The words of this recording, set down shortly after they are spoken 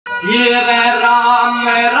ये रे राम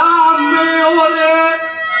राम और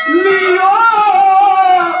लियो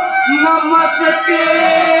नमस्ते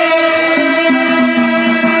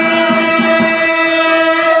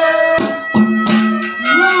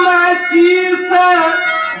मैं शीश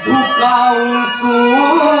झुकाऊं सू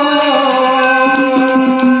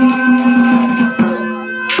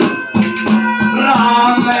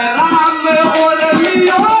राम राम और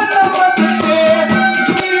लियो नमस्ते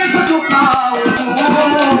शीश झुकाऊं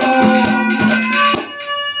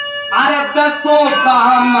अरे दसों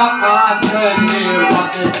काम का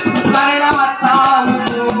धन्यवाद करना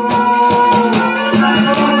चाहूं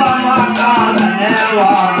दसों काम का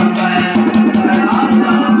धन्यवाद मैं करना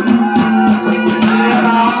चाहूं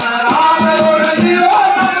राम राम और लियो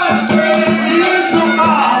नमस्ते शीश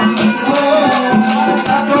झुकाऊं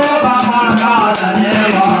दसों काम का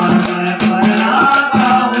धन्यवाद मैं करना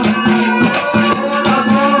चाहूं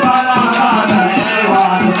दसों काम का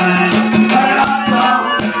धन्यवाद मैं करना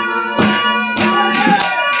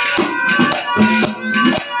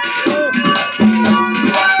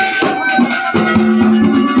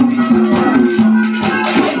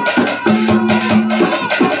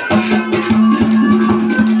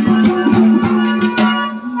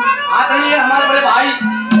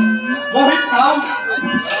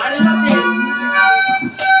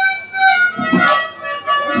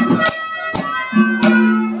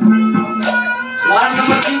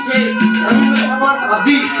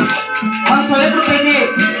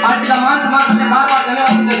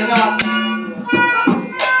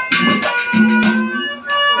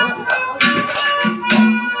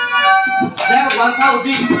चाहूं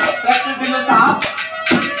जी ट्रैक्टर डीलर साहब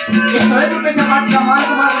 101 रुपए से पार्टी का मान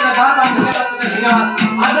सम्मान करते बार-बार धन्यवाद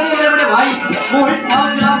आदरणीय मेरे बड़े भाई मोहित साहब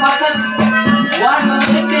जिला पार्षद वार्ड नंबर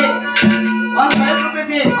 1 से 101 रुपए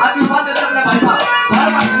से आशीर्वाद देते अपने भाई का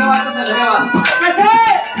बार-बार धन्यवाद कैसे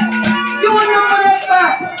क्यों नंबर 1 पे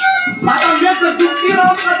माता मेजर जुक्ति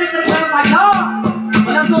राम का जिक्र करना क्या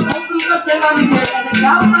मतलब जो स्वतंत्र सेनानी थे ऐसे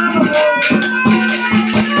क्या बता रहे हो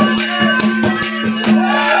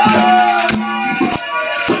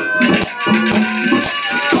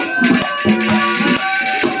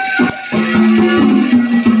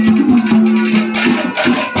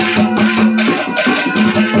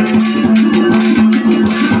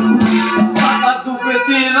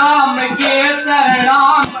राम के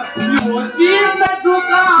चरणाम यो शीश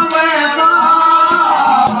झुकावेगा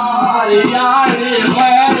हरियाणी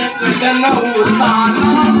मैं जनऊ नाम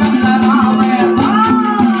करावेगा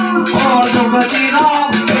ओ जुगती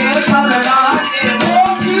राम के चरणाम यो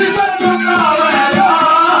शीश झुकावेगा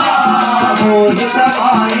ओ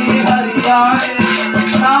जितवाई हरियाणी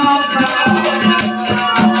नाम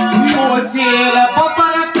यो शेर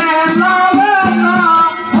बपर कहलावेगा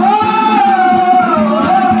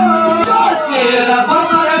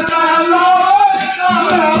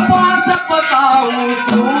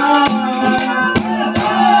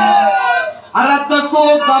अरे दसों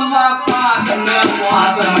गमा का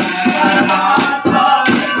धन्यवाद करना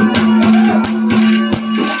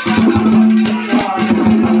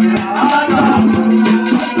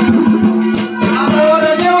और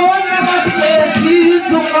जो नमस्ते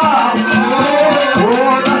शीश झुकाऊं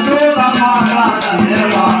ओ दसों गमा का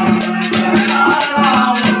धन्यवाद करना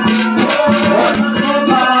ओ दसों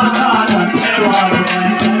गमा का धन्यवाद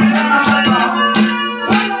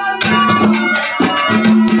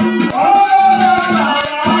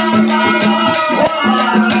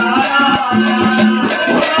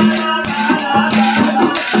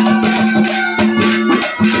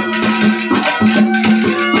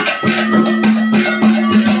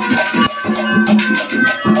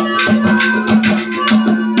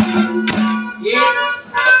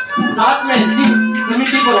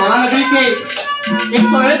नगरी से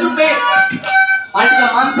 101 रुपए पार्टी का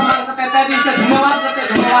मान सम्मान करते हैं दिल से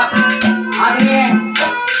धन्यवाद आदरणीय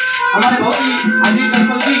हमारे बहुत ही अजीज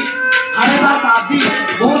अंकल जी थानेदार साहब जी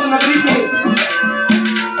बहुत नगरी से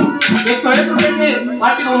 101 रुपए से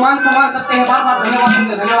पार्टी को मान सम्मान करते हैं बार-बार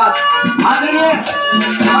धन्यवाद आदरणीय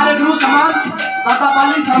हमारे गुरु समान दादा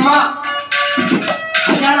पाली शर्मा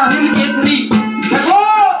हरियाणा हिंद केसरी देखो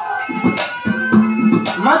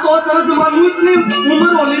मैं तो तरह जमानू इतनी उम्र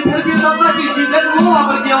होली फिर भी दादा की सीधे लो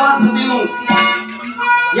आवर की आवाज करती हूं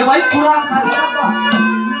ये भाई खुराक खा लिया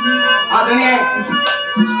आदरणीय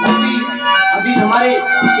मोदी अजीज हमारे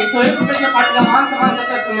 101 रुपए से पार्टी का मान सम्मान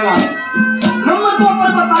करते हैं धन्यवाद नंबर 2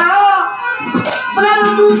 पर बताया भले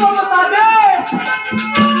तू तो बता दे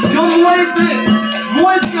जो मोहित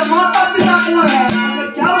के माता पिता कौन है ऐसे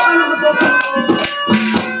क्या बता नंबर 2 पर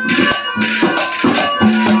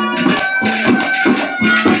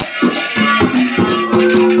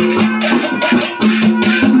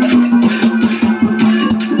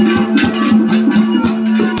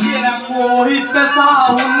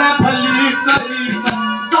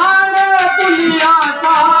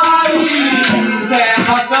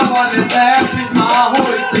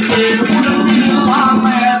ये उर्मिला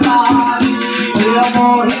मैदानी ये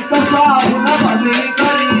मोहित साहुन भली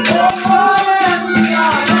करी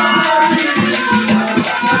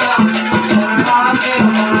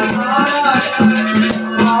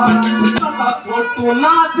छोटू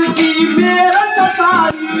नाथ की मेरठ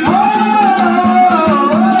सारी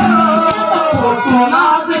छोटू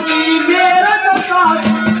नाथ की मेरठ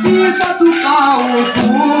सारी शीश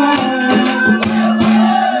झुकाऊं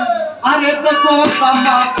अरे दसो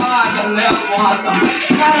कमा काजल वादम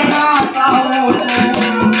करना चाहूं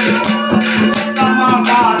कमा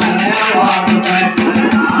काजल वादम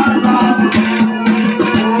करना चाहूं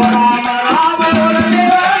राम राम बोले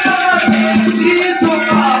शीश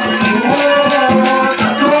झुकाऊं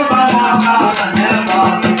दसो कमा काजल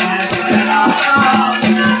वादम करना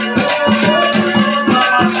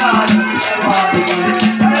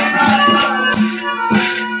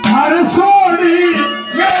हर सोनी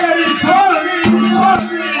मेरी सोनी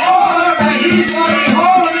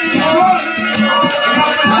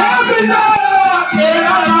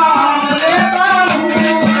तेरा नाम लेता हूँ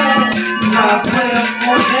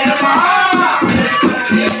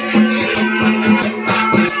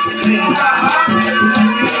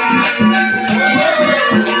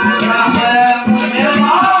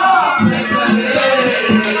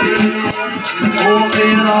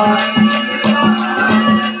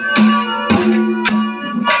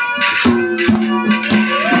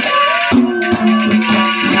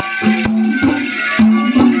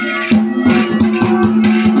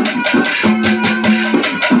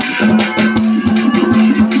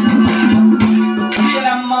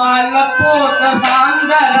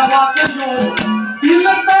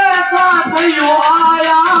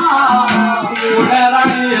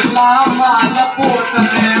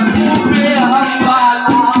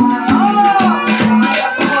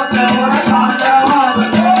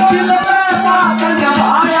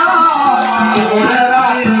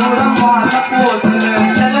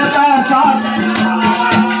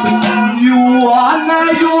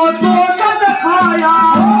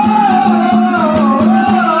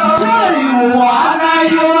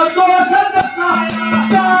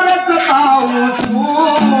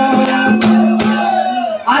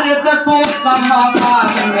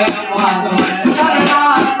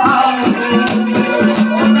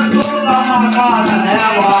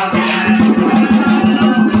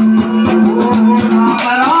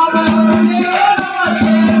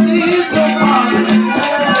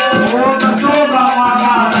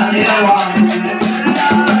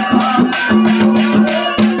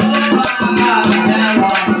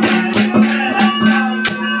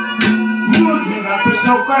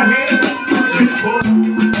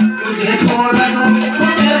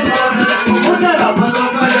मुझे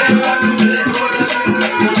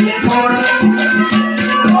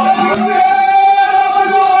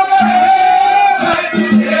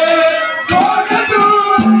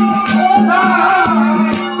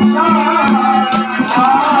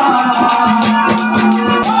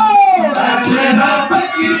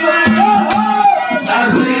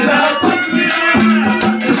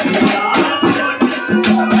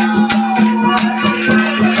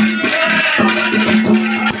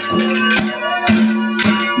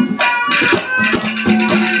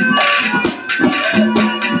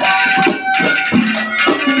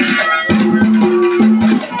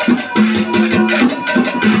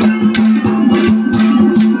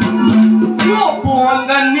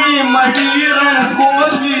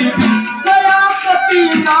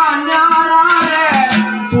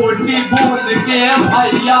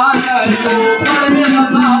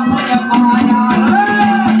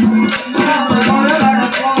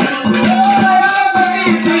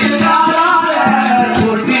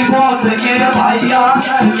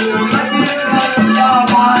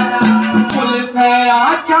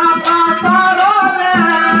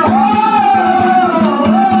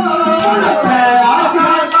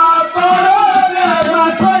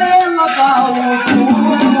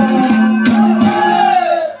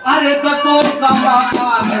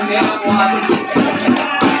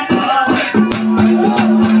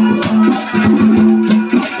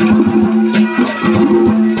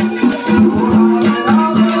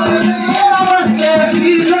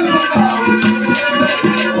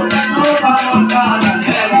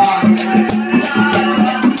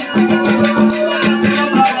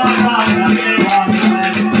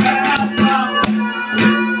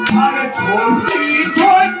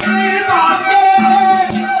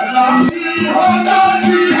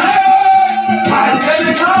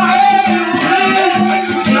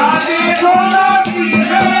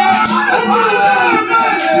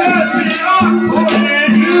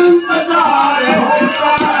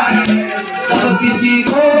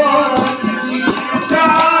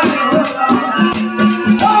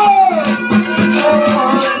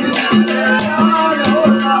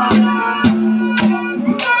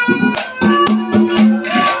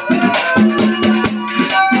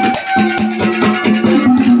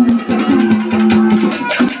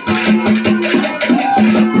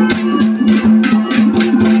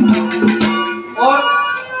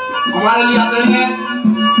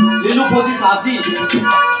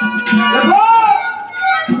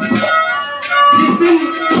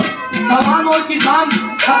जवान और किसान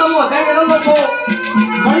खत्म हो जाएंगे ना लोगों,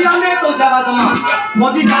 बढ़िया में तो जगह जमा।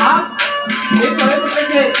 मोदी साहब 101 रुपए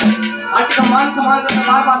से पार्टी का मान सम्मान करने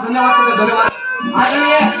बार बार धन्यवाद करते, धन्यवाद।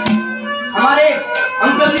 आदरणीय हमारे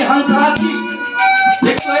अंकल जी हंसराज जी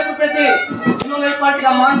 101 रुपए से उन्होंने पार्टी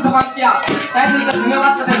का मान सम्मान किया, तय दिल से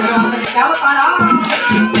धन्यवाद करते, धन्यवाद करते। क्या बताया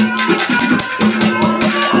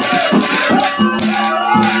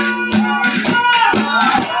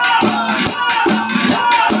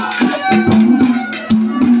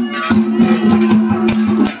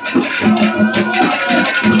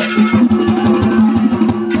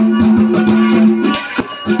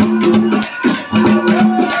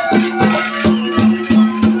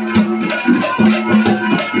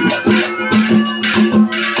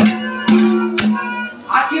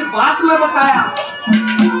बात में बताया,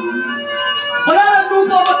 बोला तू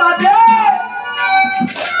तो बता दे,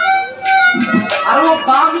 अरे वो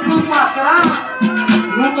काम कौन सा करा,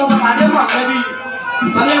 तू तो बता दे। मैं भी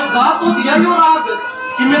चले गा तो दिया यो राग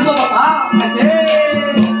कि मैं तो बता ऐसे।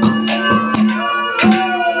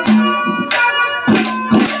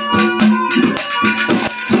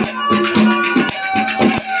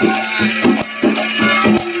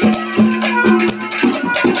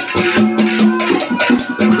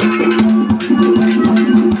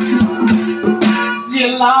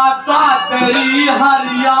 दादरी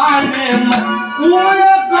हरियाणे में उड़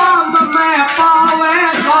गाम में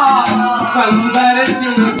पावेगा, सुंदर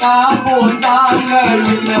सिंह का पोता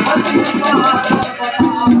नवीन